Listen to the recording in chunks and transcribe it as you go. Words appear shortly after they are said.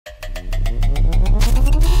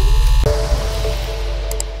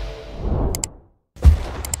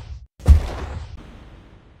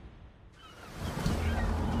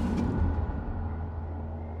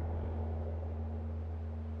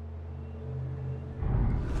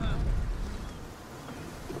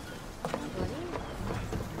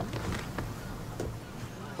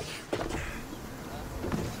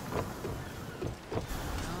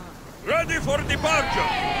Ready for departure!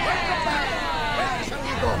 Where shall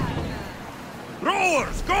we go?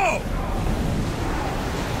 Rowers, go!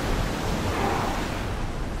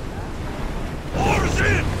 Oars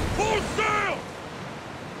in! Full sail!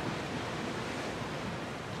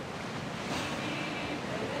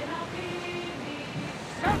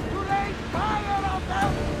 Circulate fire on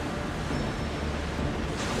them!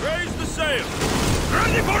 Raise the sail!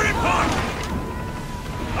 Ready for impact!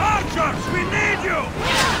 Archers, we need you!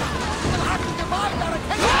 We'll have to divide our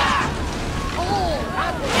attention! Oh,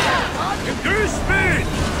 and Increase speed!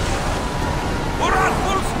 We're at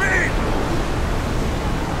full speed!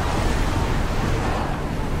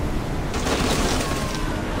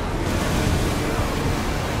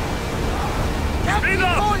 Can't Speed keep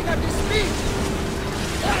up! going at this speed!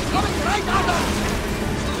 They're coming right at us!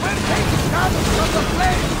 We're taking damage from the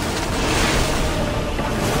flames!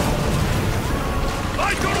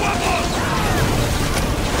 Light your weapons!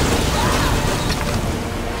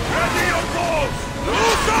 Ready your bows!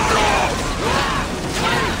 Loose arrows!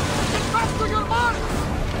 Wait! Get back to your marks!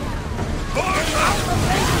 Burn them! Out the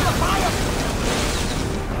range of the fire!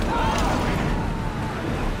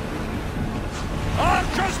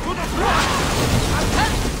 Archers to the front!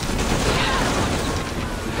 Attack!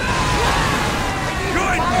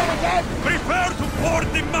 Join Fire me! again! Prepare to board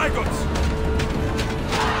the maggots!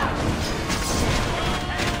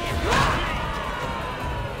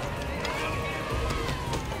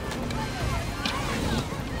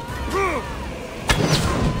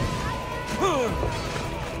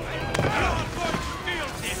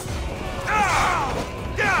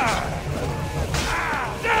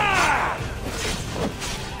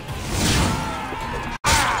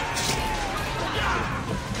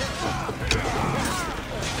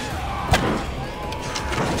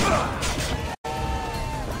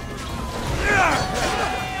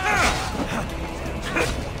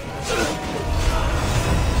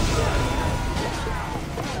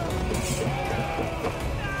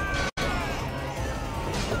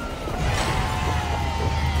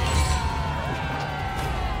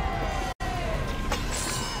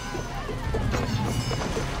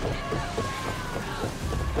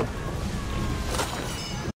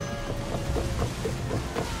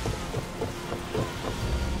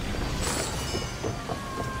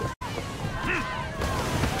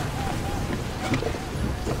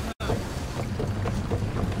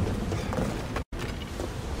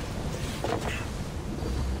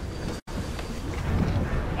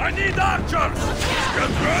 I need archers! Get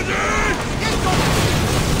ready!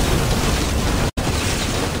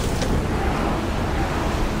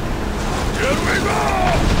 Here we go!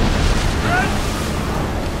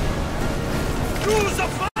 Use a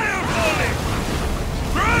fire volley!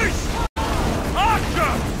 Brace!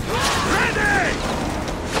 Archers! Ready!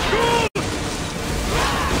 Shoot!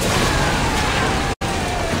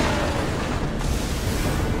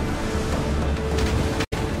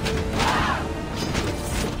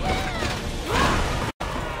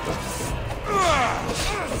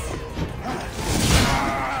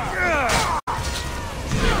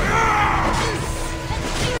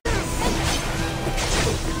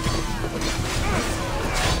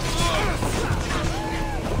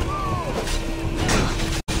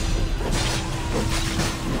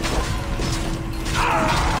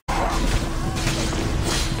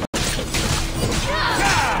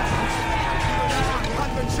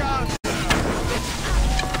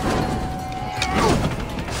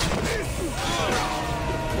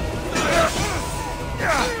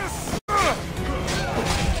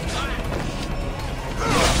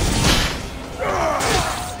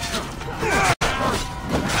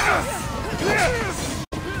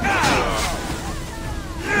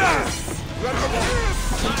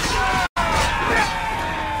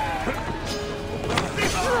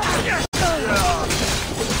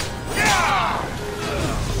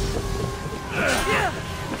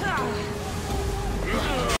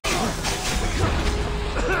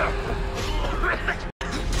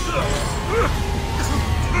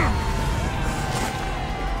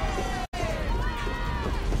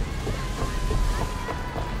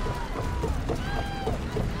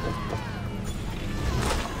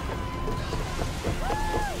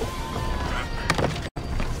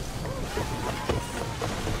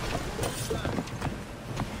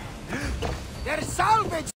 There's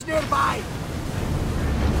salvage nearby!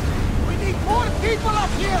 We need more people up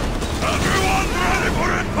here! Everyone ready for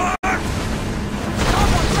impact!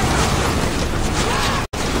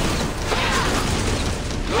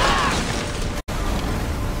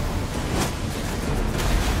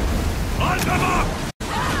 On them up!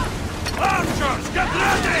 Archers, get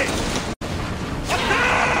ready!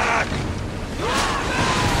 Attack!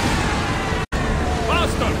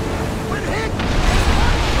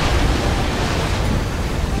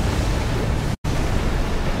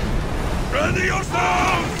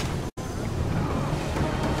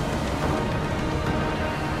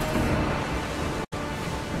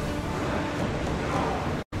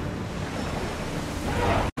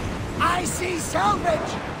 I see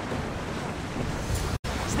salvage!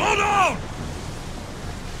 Slow down!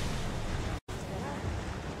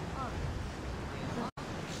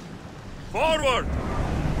 Forward!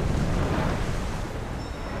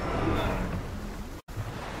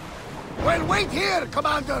 Well, wait here,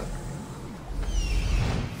 Commander!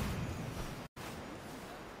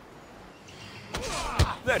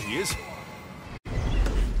 There he is.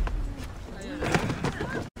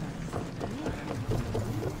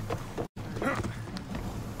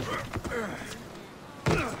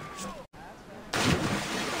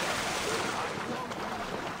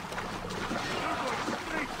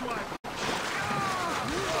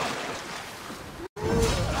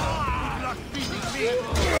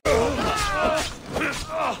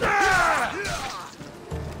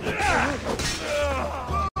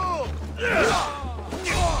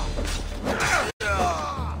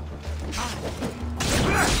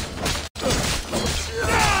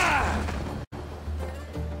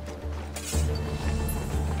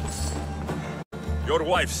 Your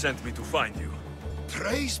wife sent me to find you.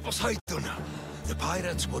 Praise Poseidon! The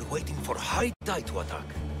pirates were waiting for high tide to attack.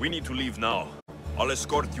 We need to leave now. I'll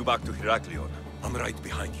escort you back to Heraklion. I'm right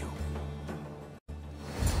behind you.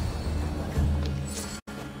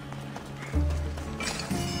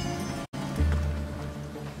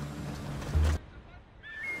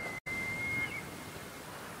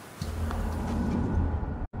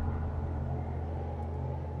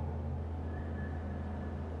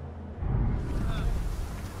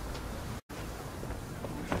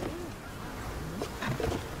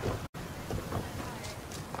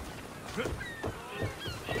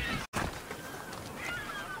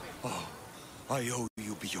 I owe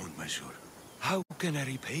you beyond measure. How can I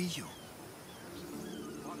repay you?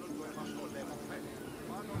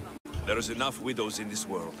 There is enough widows in this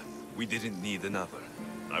world. We didn't need another.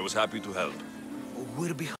 I was happy to help.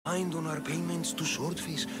 We're behind on our payments to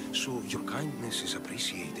Swordfish, so your kindness is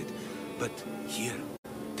appreciated. But here,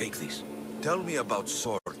 take this. Tell me about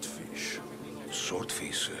Swordfish.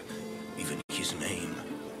 Swordfish, even his name.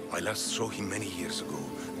 I last saw him many years ago,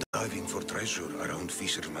 diving for treasure around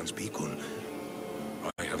Fisherman's Beacon.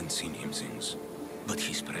 I haven't seen him since, but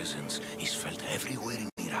his presence is felt everywhere in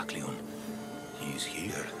Heraklion. He's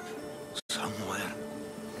here, somewhere.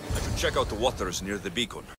 I should check out the waters near the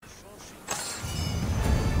beacon.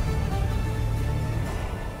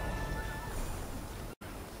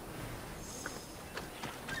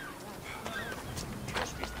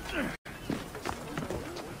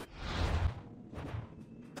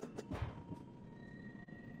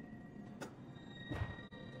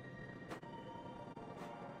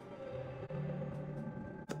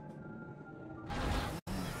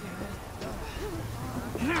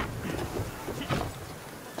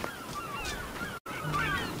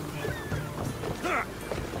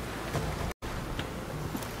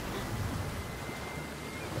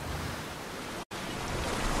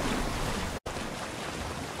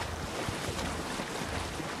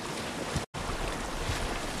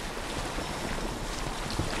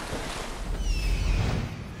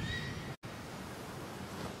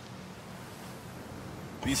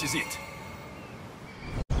 This is it.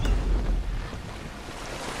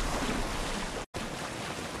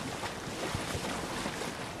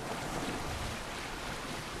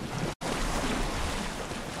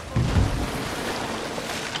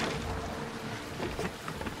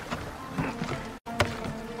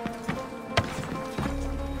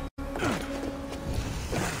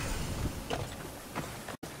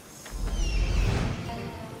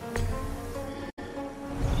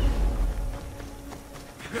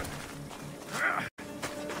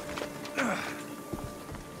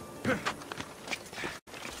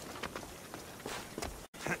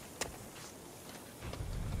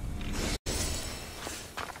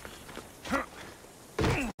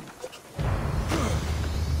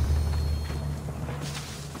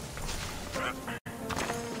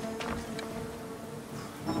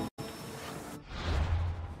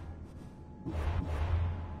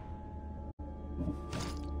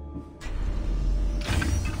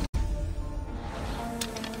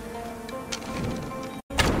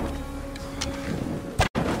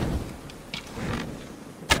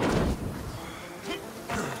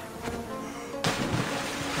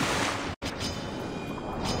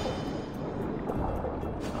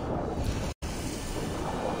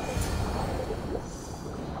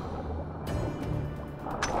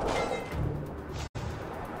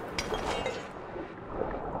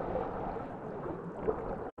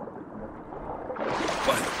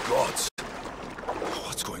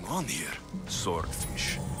 Here.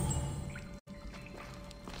 Swordfish.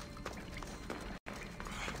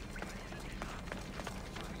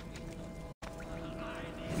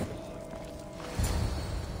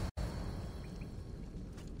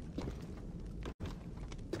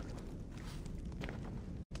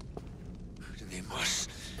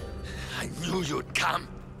 knew you'd come.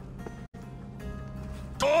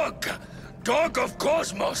 Dog! Dog of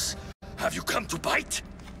Cosmos! Have you come to bite?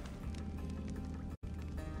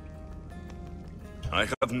 I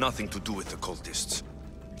have nothing to do with the cultists.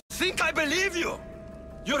 Think I believe you?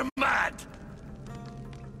 You're mad!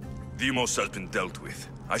 Demos has been dealt with.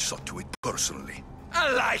 I saw to it personally.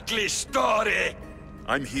 A likely story!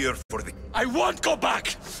 I'm here for the... I won't go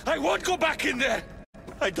back! I won't go back in there!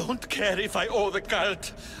 I don't care if I owe the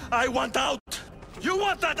cult. I want out! You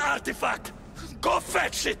want that artifact? Go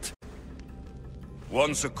fetch it!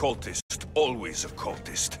 Once a cultist, always a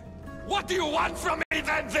cultist. What do you want from me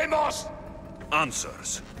then, Demos?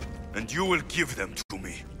 Answers. And you will give them to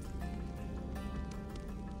me.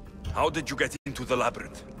 How did you get into the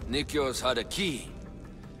labyrinth? Nikios had a key.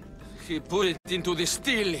 He put it into the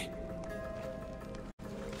steel.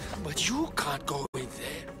 But you can't go in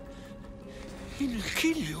there. He'll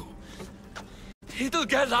kill you. It'll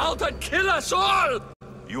get out and kill us all!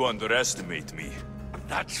 You underestimate me.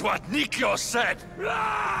 That's what Nikios said!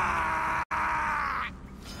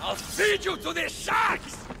 I'll feed you to the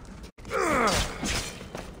sharks!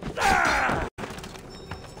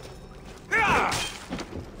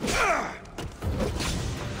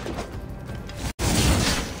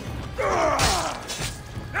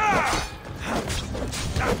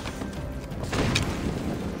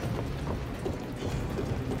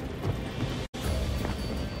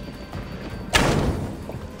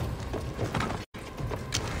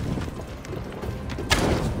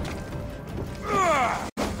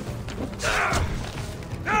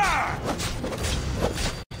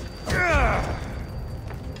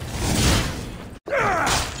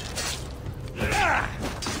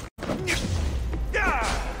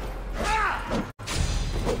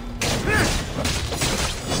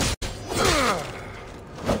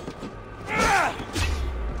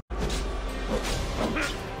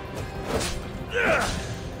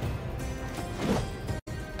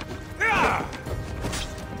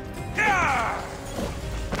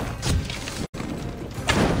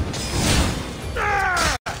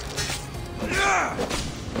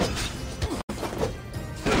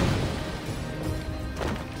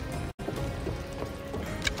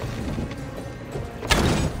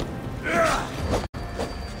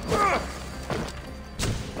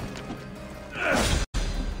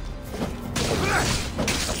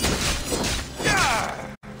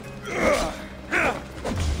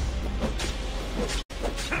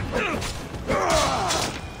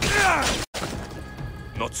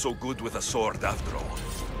 Not so good with a sword after all.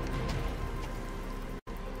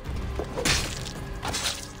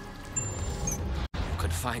 You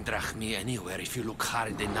could find Drachmi anywhere if you look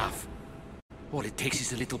hard enough. All it takes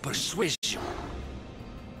is a little persuasion.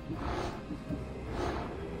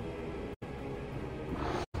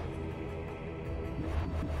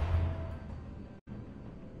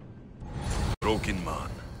 Broken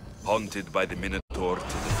man, haunted by the Minotaur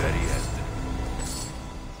to the very end.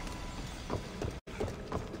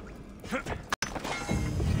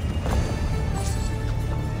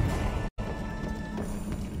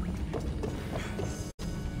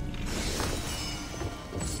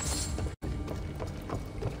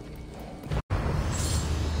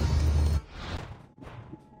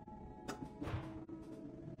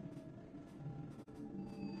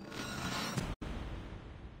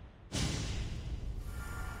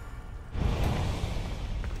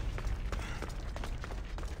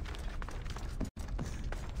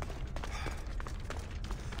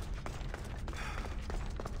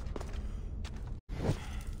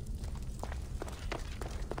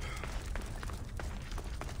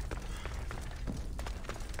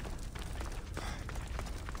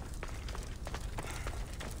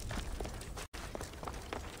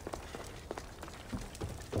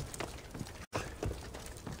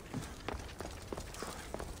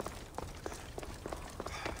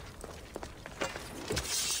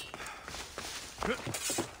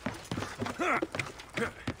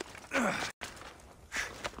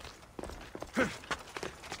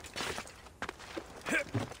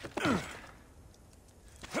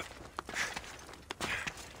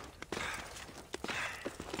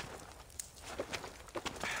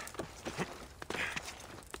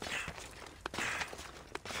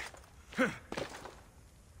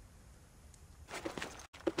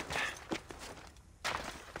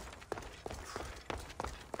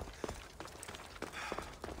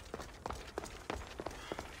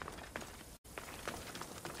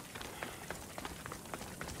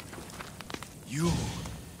 You.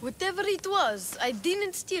 Whatever it was, I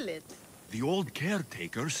didn't steal it. The old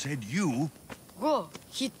caretaker said you... Whoa,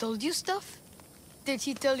 he told you stuff? Did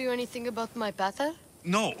he tell you anything about my path?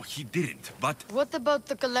 No, he didn't, but... What about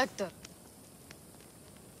the collector?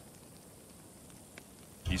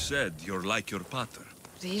 He said you're like your pater.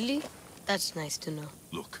 Really? That's nice to know.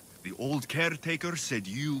 Look, the old caretaker said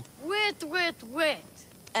you... Wait.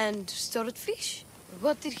 And swordfish?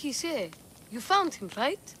 What did he say? You found him,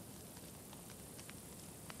 right?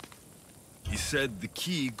 He said the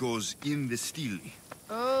key goes in the stele.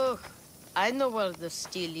 Oh, I know where the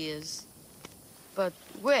steel is. But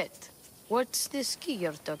wait, what's this key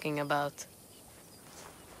you're talking about?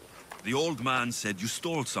 The old man said you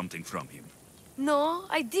stole something from him. No,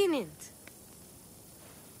 I didn't.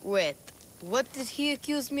 Wait, what did he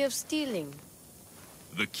accuse me of stealing?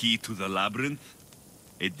 The key to the labyrinth?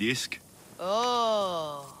 A disc?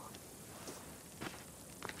 Oh.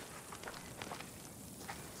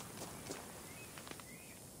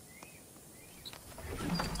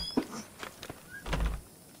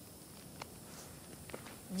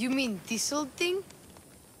 You mean this old thing?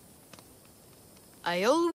 I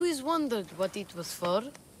always wondered what it was for.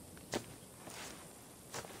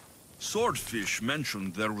 Swordfish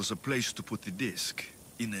mentioned there was a place to put the disc.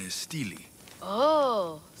 In a stele.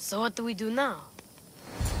 Oh, so what do we do now?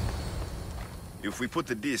 If we put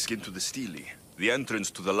the disc into the stele, the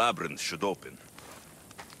entrance to the labyrinth should open.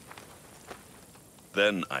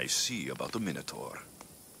 Then I see about the Minotaur.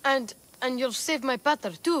 And you'll save my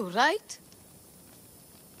pater too, right?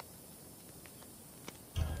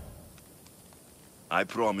 I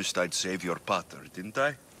promised I'd save your pater, didn't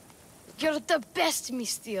I? You're the best,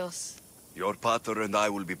 Mistios. Your pater and I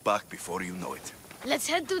will be back before you know it. Let's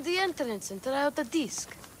head to the entrance and try out the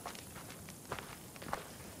disc.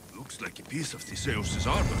 Looks like a piece of Theseus'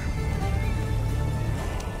 armor.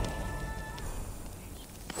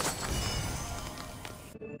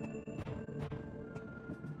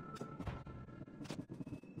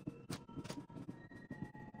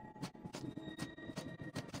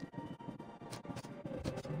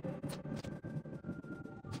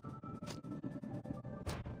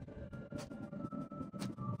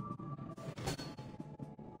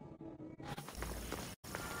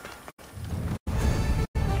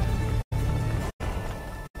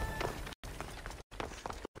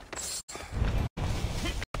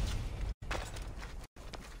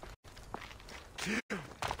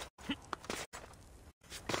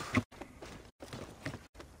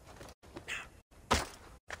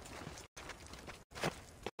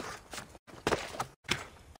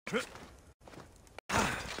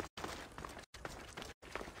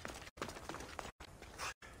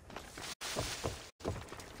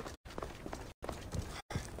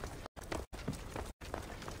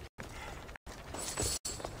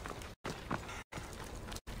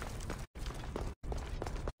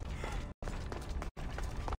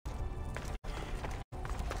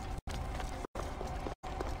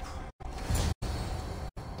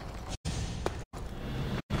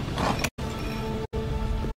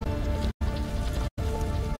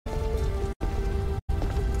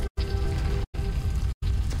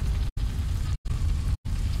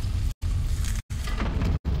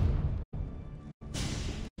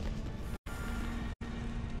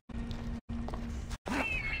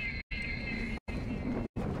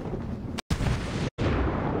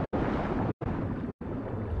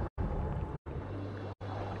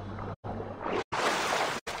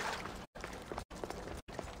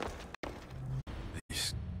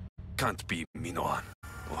 Can't be Minoan.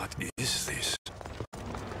 What is this?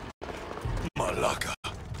 Malaka.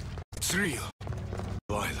 It's real.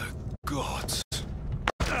 By the gods.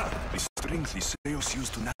 The strength Theseus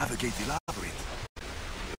used to navigate the labyrinth.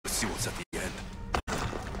 Let's see what's at the end.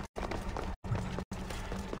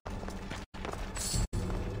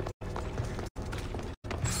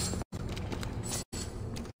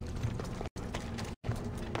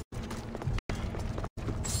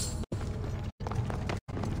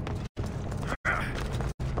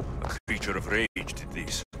 Creature of rage did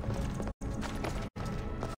this.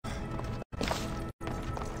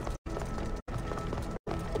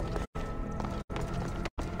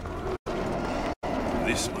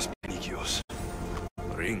 This must be Nikios.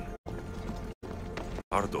 Ring.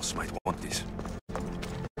 Ardos might want this.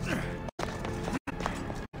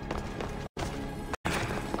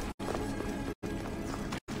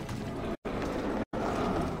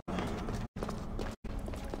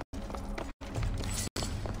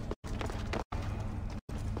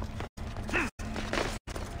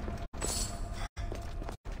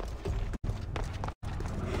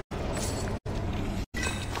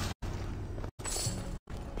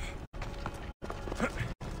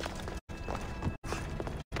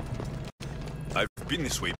 I've been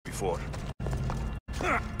this way before.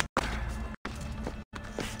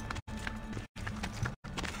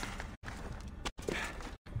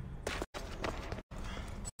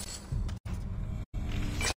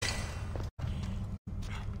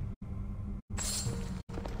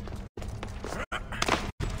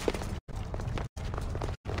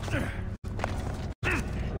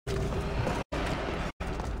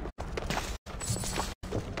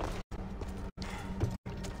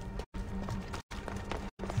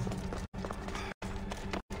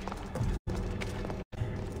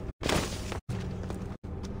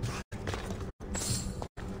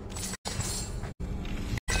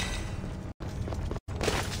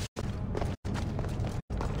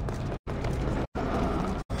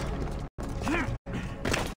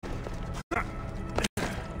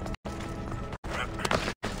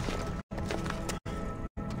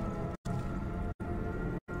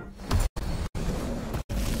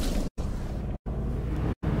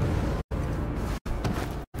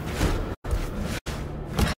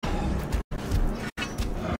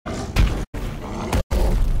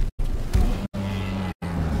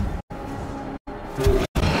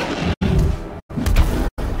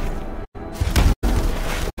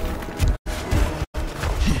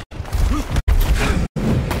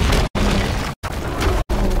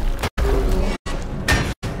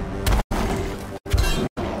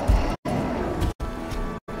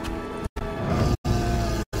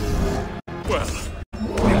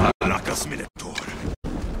 Minotaur.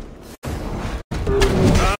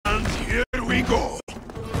 And here we go.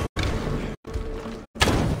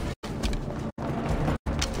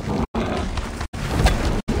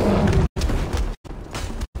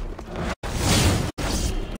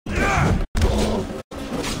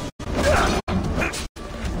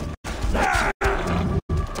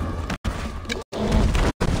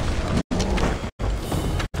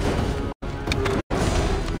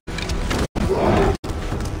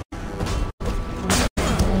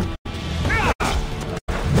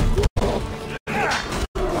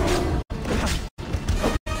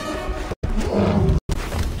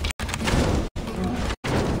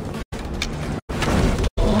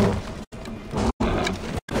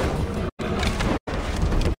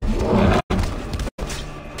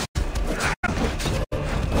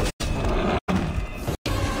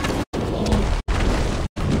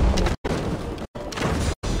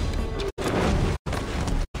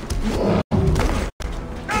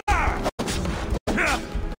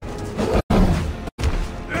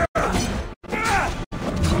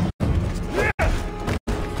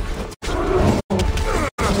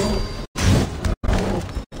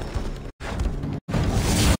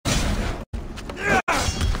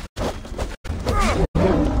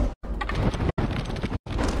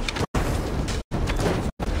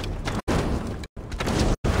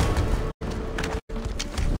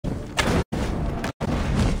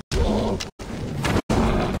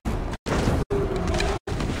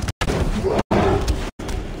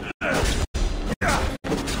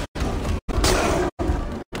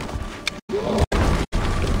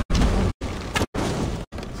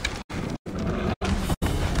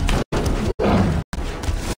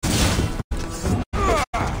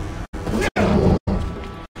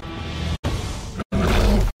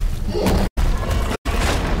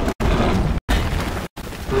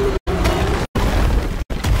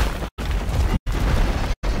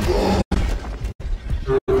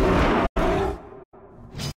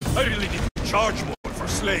 I really need to charge more for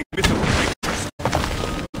slaying mythical creatures.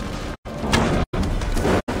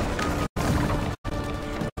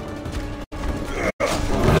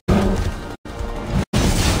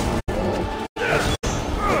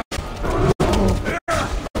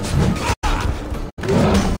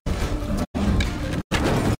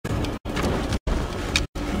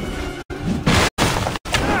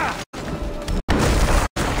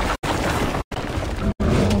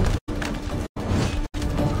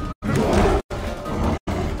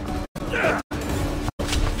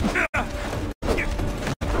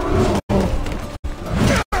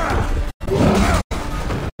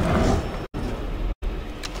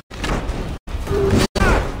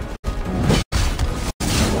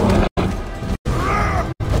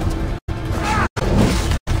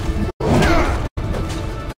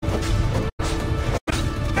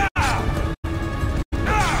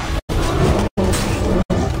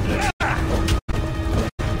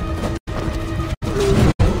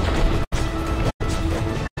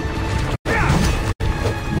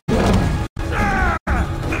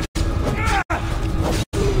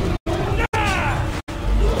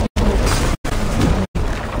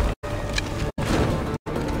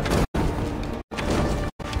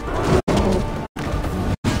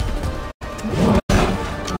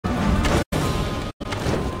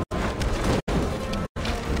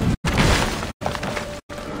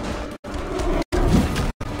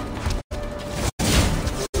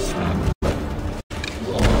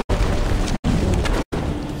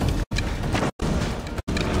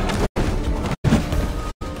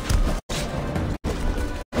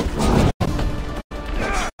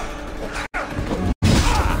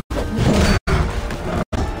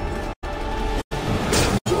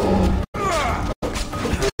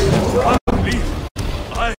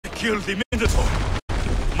 Kill the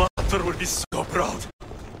Minotaur. Mother will be so proud.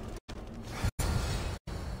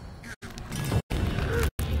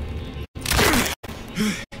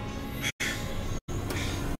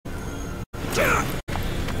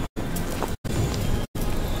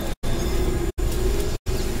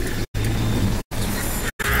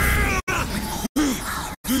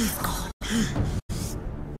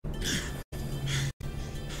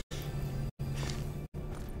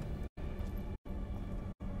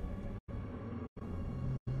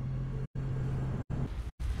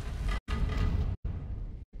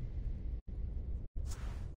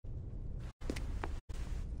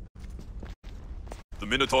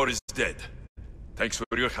 Minotaur is dead. Thanks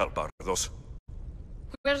for your help, Ardos.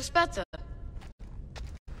 Where's better?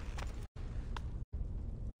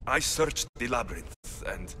 I searched the labyrinth,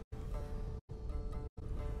 and...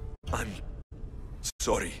 I'm...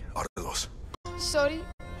 sorry, Ardos. Sorry?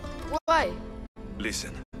 Why?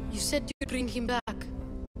 Listen, You said you'd bring him back.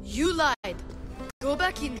 You lied. Go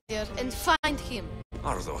back in there and find him.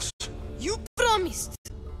 Ardos. You promised.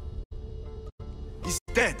 He's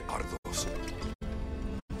dead, Ardos.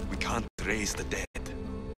 We can't raise the dead.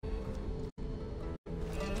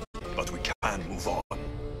 But we can move on.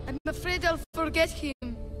 I'm afraid I'll forget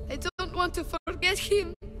him. I don't want to forget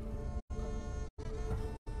him.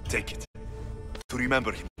 Take it. To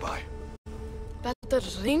remember him by. Better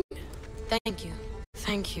ring? Thank you.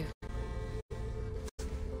 Thank you.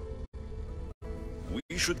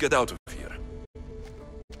 We should get out of here.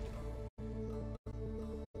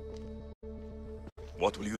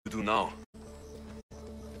 What will you do now?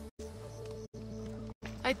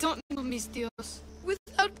 I don't know, Mistios.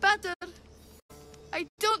 Without Batter, I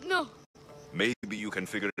don't know. Maybe you can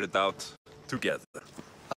figure it out together.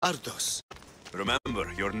 Ardos.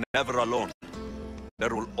 Remember, you're never alone.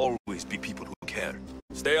 There will always be people who care.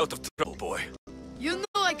 Stay out of trouble, boy. You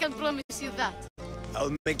know I can promise you that.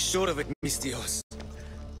 I'll make sure of it, Mistios.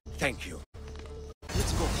 Thank you.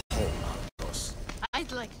 Let's go home, Ardos.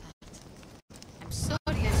 I'd like that. I'm sorry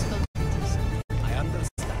I stole this. I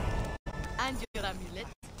understand. And your amulet.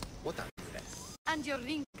 What amulet? And your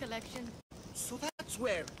ring collection. So that's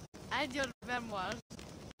where... And your memoirs.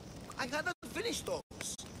 I hadn't finished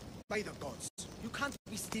those. By the gods, you can't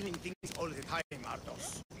be stealing things all the time,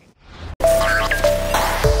 Ardos.